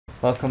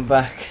Welcome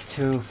back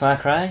to Far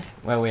Cry,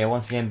 where we are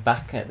once again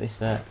back at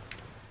this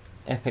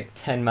epic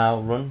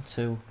 10-mile run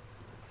to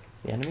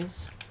the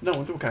enemies. No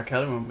wonder we can't kill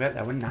them when we get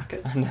there, we're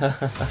knackered. I know.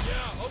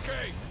 Yeah,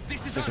 okay.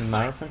 This is Freaking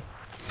marathon.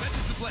 That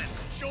is the plan.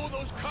 Show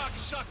those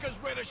cocksuckers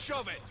where to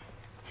shove it.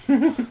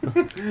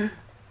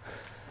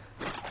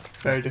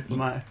 Very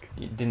diplomatic.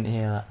 You didn't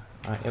hear that.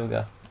 Alright, here we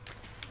go.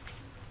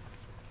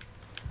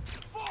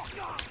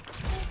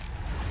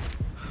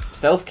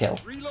 Stealth kill?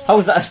 How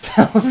was that a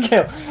stealth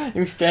kill?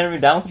 You were staring me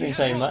down for the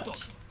entire match.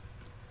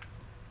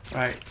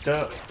 Right,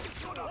 don't...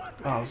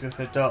 Oh, I was going to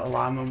say don't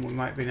alarm them, we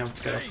might be able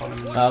to get up on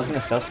them. No, I was going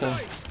to stealth kill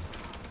him.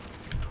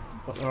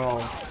 But they're all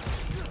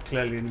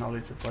clearly in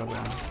knowledge of where we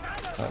are.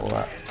 Right,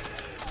 alright.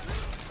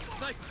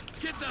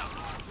 Get down.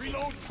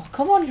 Reload. Oh,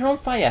 come on, you're on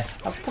fire.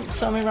 I've pumped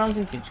so many rounds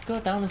into you. Just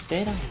go down and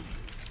stay down.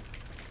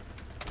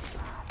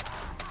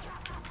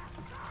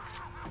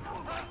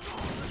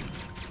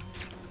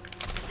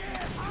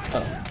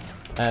 Oh.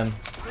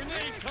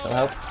 That'll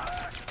help.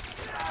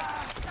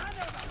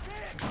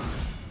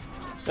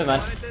 Hey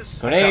man.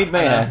 Grenade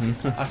mayhem.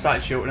 I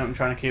started shooting them and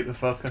trying to keep the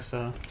focus,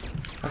 so...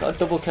 I got a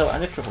double kill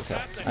and a triple kill.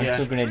 And Yeah.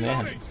 2 grenade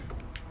mayhems.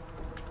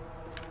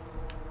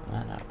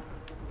 I know.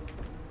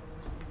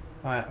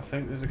 Right, I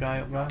think there's a guy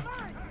up there.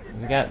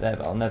 There's a guy up there,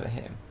 but I'll never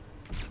hit him.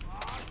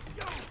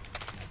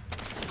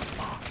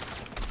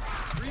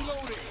 There's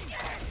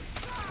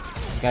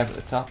a guy up at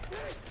the top.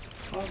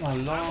 Oh my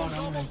lord,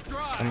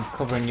 I'm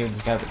covering you,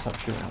 there's a guy up at the top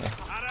shooting you.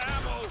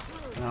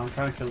 No, I'm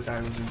trying to kill the guy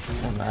who's in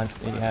front Oh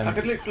of me. man. I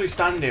could literally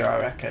stand here, I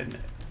reckon,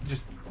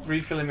 just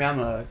refilling my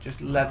ammo,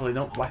 just levelling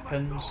up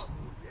weapons.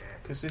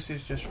 Because this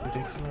is just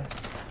ridiculous.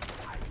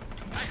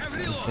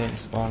 Same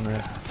spawn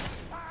rate.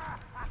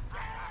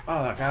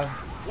 Oh, that guy's...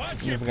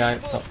 Another guy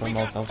up top from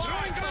Molotov.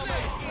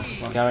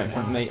 Guy right in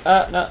front of me.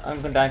 No, I'm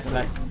gonna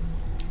die,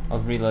 I'll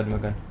reload my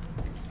gun.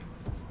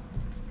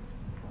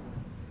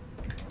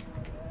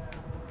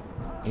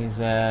 He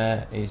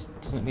doesn't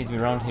appear to be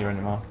around here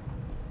anymore.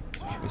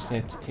 Should be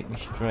safe to pick me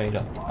straight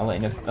up. I'll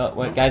let you know. Oh,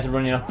 wait, guys are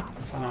running up.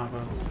 Oh, no,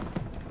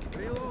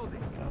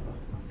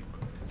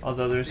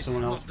 although there is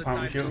someone else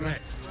apparently shooting me.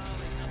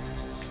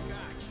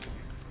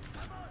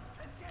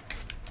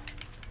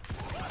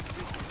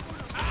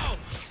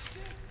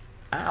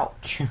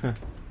 Ouch!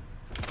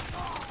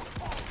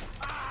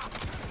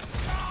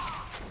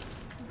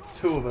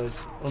 2 of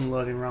us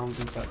unloading rounds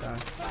into that guy.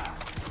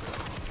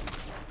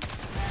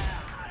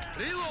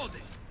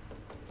 Reloading.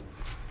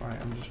 Right,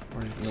 I'm just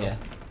running through. Yeah.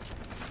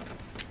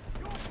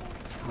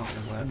 Not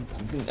gonna work.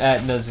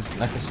 There's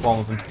like a swarm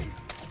of them.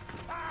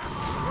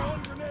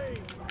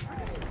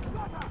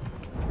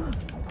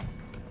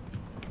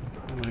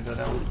 I'm gonna go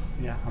down.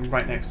 Yeah, I'm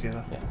right next to you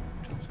though. Yeah.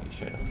 Just get you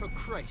straight up. For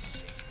Christ's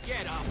sakes,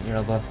 get up. Your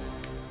elbow.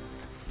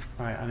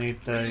 Right, I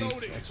need the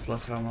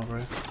explosive ammo over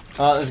here.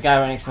 Oh, there's a guy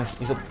right next to me.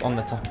 He's up on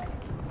the top.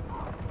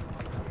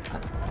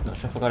 Not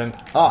sure if I got him.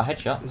 Oh,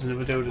 headshot. There's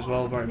another dude as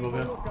well, right above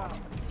you.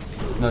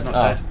 No, not oh,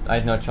 dead. I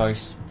had no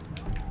choice.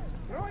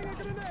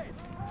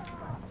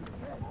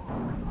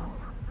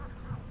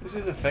 This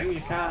is a thing,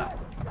 you can't...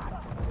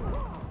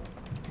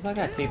 Is that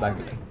guy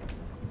teabagging me?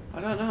 I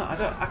don't know,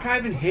 I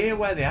can't even hear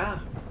where they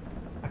are.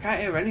 I can't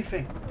hear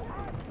anything.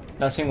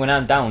 That's thing, when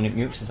I'm down, it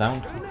mutes the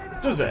sound.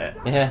 Does it?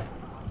 Yeah.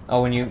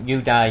 Oh, when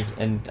you die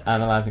and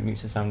I'm alive, it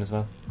mutes the sound as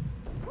well.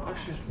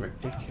 That's just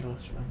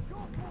ridiculous, man.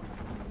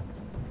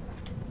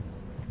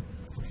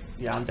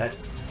 Yeah, I'm dead.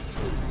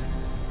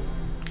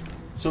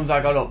 As soon as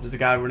I got up, there's a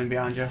guy running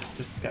behind you.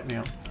 Just get me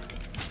up.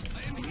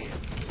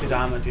 He's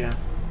armoured, yeah.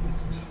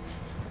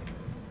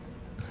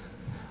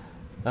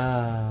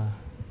 Man,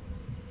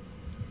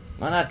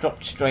 I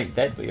dropped straight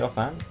dead, but you're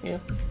fine. Yeah.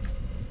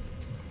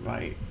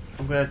 Right,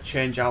 I'm going to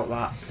change out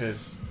that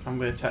because I'm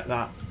going to take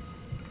that.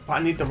 But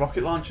I need the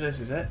rocket launcher, this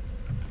is it.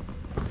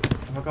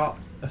 Have I got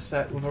a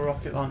set with a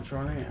rocket launcher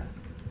on here?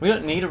 We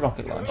don't need a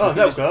rocket launcher. Oh,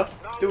 there we go.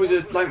 There was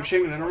a light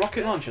machine gun and a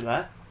rocket launcher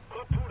there.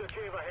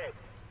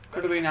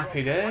 Could have been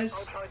happy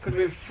days. Could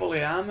have been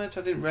fully armoured.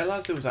 I didn't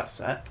realise there was that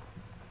set.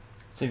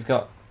 So you've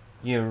got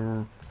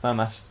your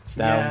FAMAS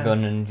style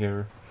gun and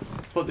your...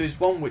 But there's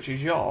one which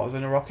is yours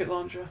and a rocket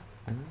launcher.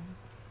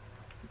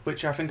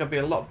 Which I think I'd be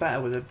a lot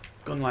better with a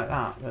gun like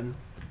that than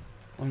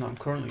one that I'm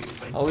currently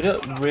using. Oh, we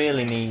don't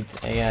really need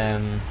a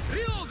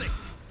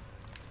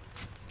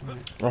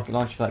rocket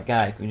launcher for that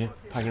guy. We just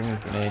pack him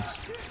with grenades.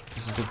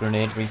 This is a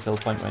grenade refill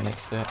point right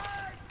next to it.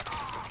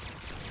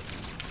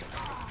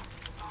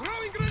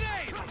 Throwing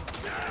grenade.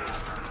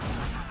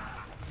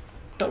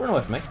 Don't run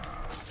away from me.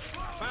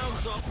 Found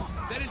some.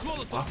 That is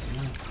Molotov.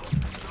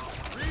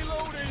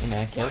 Reloading. In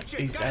there, kill.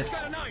 He's dead.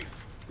 Got a knife.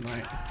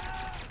 Right.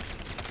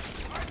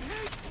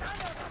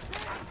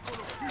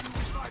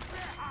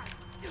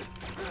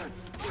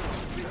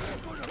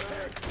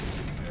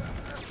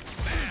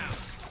 Bam.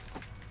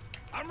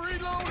 I'm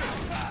reloading.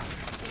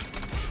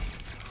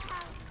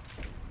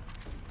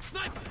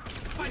 Sniper.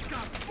 Fight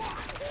gun.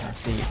 I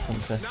see you come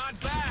to Not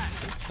bad.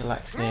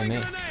 relax near me.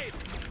 Grenade.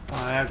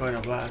 Oh, they are going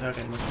up there. I don't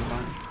get much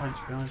advantage points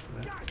to be honest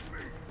with it.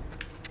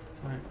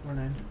 Right, run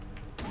in.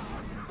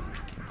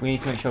 We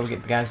need to make sure we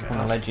get the guys up on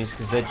the ledges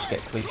because they just get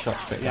clean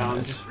shots straight Yeah, down I'm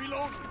us. just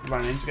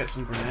running in to get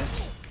some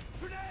grenades.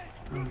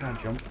 I'm going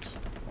to jump.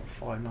 About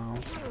 5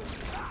 miles.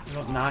 I've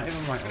got 90 of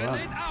them right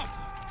away.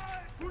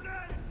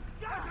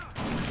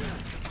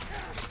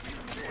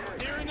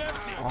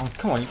 Oh,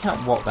 come on, you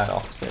can't walk that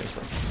off,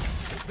 seriously.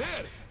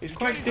 It's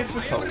quite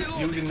difficult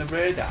using the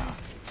radar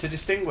to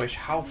distinguish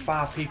how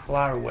far people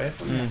are away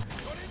from you.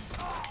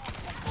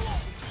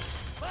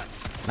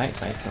 Nice,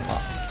 thanks a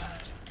lot.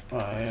 Oh,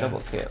 yeah.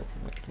 Double kill.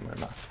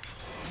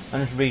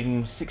 I'm just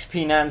reading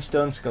 6p9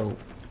 Stone Skull.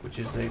 Which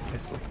is the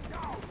pistol.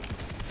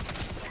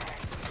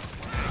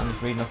 I'm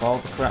just reading off all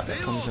the crap that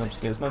comes and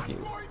obscures my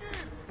view.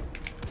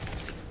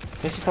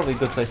 This is probably a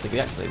good place to be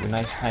actually, with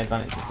nice high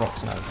advantage with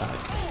rocks on either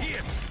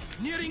side.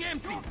 Nearing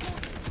empty.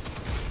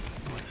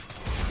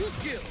 Good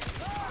kill.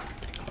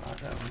 Right,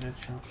 that was a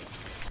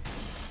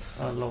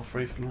headshot. Level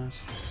 3 from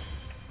us.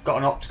 Got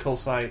an optical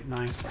sight,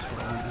 nice, that's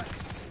what I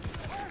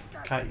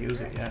wanted. Can't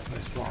use it yet, but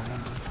it's what I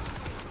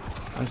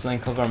wanted. I'm just laying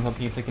cover, I'm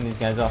hoping you're picking these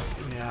guys off.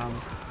 Yeah,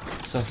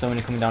 So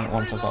many coming down at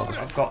once,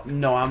 I've got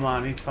no ammo,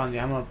 I need to find the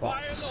ammo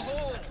box.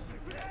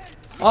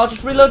 Oh, I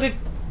just reloaded!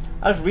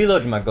 I just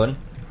reloaded my gun.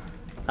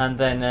 And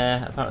then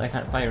apparently I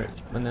can't fire it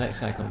when the next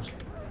guy comes.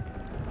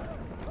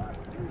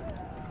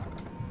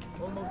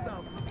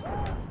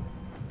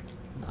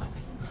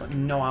 Got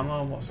no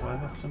ammo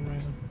whatsoever for some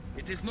reason.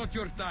 It is not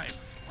your time.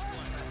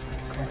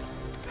 Okay.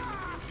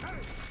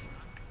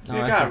 Is No,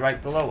 there a I guy think-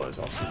 right below us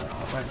or something?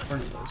 Like right in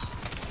front of us?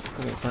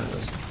 Could be in front of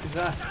us. Is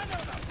there?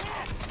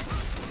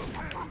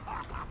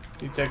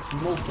 He takes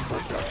multiple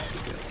shots to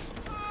kill.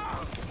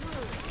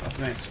 That's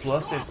an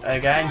explosives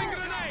again.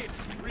 Grenade.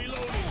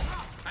 Reloading.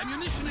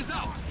 Ammunition is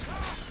out.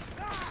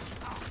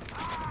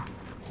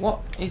 What?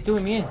 He's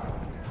doing me in.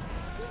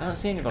 I don't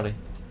see anybody.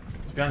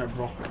 He's behind a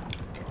rock.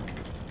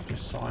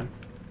 Just saw him.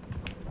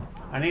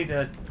 I need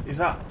a... Is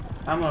that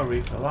ammo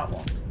refill? That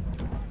one?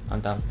 I'm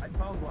down. I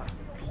found one.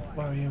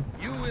 Where are you?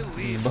 You will In the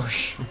leave.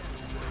 bush.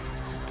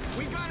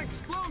 We got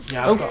explosion.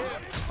 Yeah, Oh.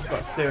 I've got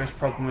a serious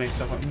problem here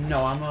because I've got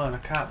no ammo and I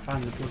can't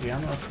find the bloody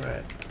ammo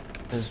crate.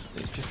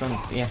 It's just on.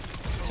 Yeah.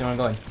 See where I'm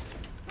going?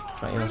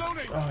 It's right here.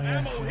 Reloading. Oh yeah.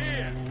 Ammo yeah,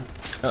 here. yeah, yeah.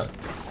 Oh,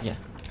 yeah.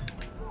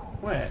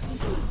 Wait.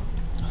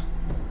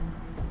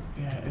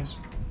 Yeah, it is.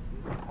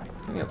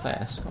 Give me up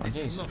fast. Come on, This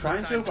is jeez. not-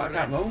 Trying to, but I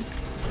can't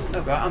move.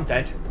 No, God, I'm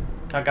dead.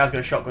 That guy's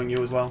gonna shotgun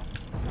you as well.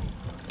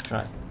 Try.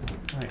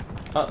 Right,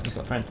 Oh, he's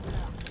got a friend.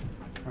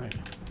 right.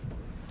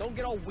 Don't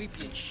get all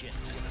weepy and shit.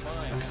 You're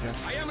fine. Thank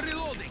you. I am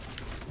reloading.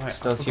 Right,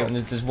 Still I cute, forgot.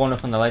 and there's one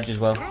up on the ledge as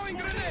well. Throwing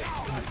grenade.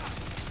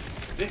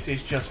 This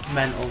is just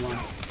mental, man.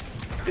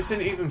 This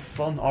isn't even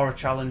fun or a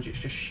challenge, it's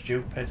just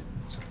stupid.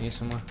 It's up here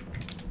somewhere.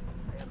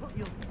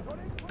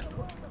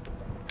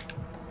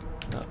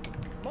 No.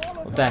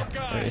 Up there.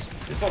 There it is.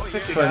 There's about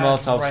 50 Throwing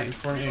guys Molotovs. right in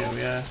front of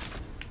you, yeah.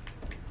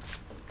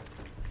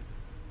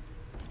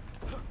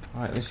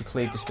 Alright, at least we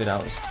cleared this bit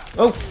out.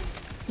 Oh!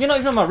 You're not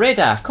even on my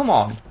radar! Come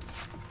on!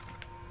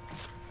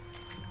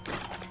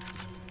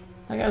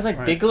 That guy was like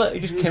Right. Diglett who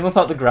just came up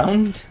out the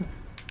ground.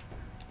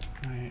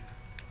 Right.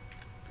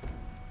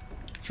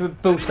 Should we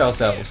boost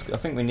ourselves? I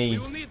think we We need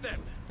will need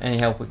them. any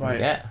help we can Right.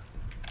 get.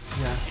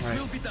 Yeah,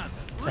 Will right. be done.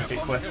 Take it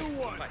quick. New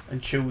one.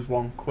 And choose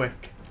one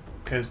quick.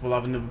 Because we'll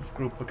have another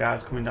group of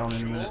guys coming down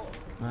in a minute.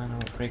 Man, I'll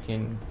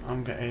freaking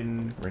I'm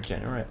getting...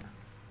 regenerate.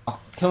 Oh,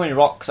 too many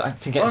rocks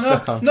to get Oh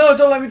stuck no! on. No,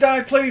 don't let me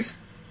die, please!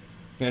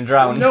 Gonna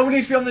drown. No, we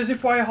need to be on the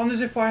zip wire,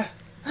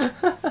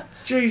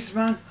 Jeez,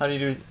 man. How do you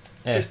do it?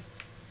 Yeah. Just...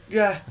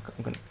 Yeah.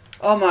 I'm gonna...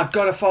 Oh my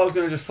god, I thought I was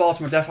going to just fall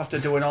to my death after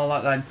doing all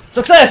that then.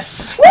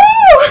 Success! Woo!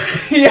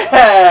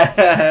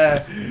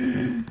 Yeah!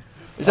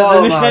 Is that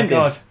the mission ended?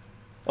 God.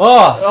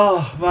 Oh!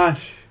 Oh man.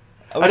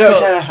 Are I we don't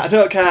call- care. I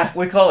don't care.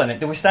 We're calling it.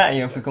 Do we start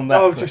here if we come back?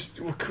 Oh, to it?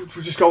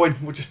 we're just going.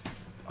 We're just.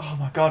 Oh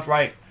my god,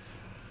 right.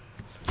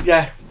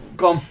 Yeah,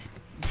 go on.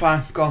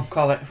 Fine, go on,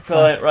 call it.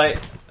 Call it, right.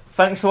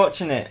 Thanks for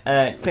watching it.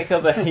 Click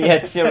over here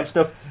to see other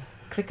stuff.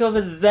 Click over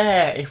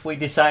there if we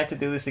decide to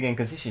do this again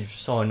because this is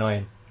so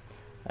annoying.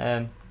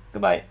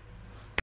 Goodbye.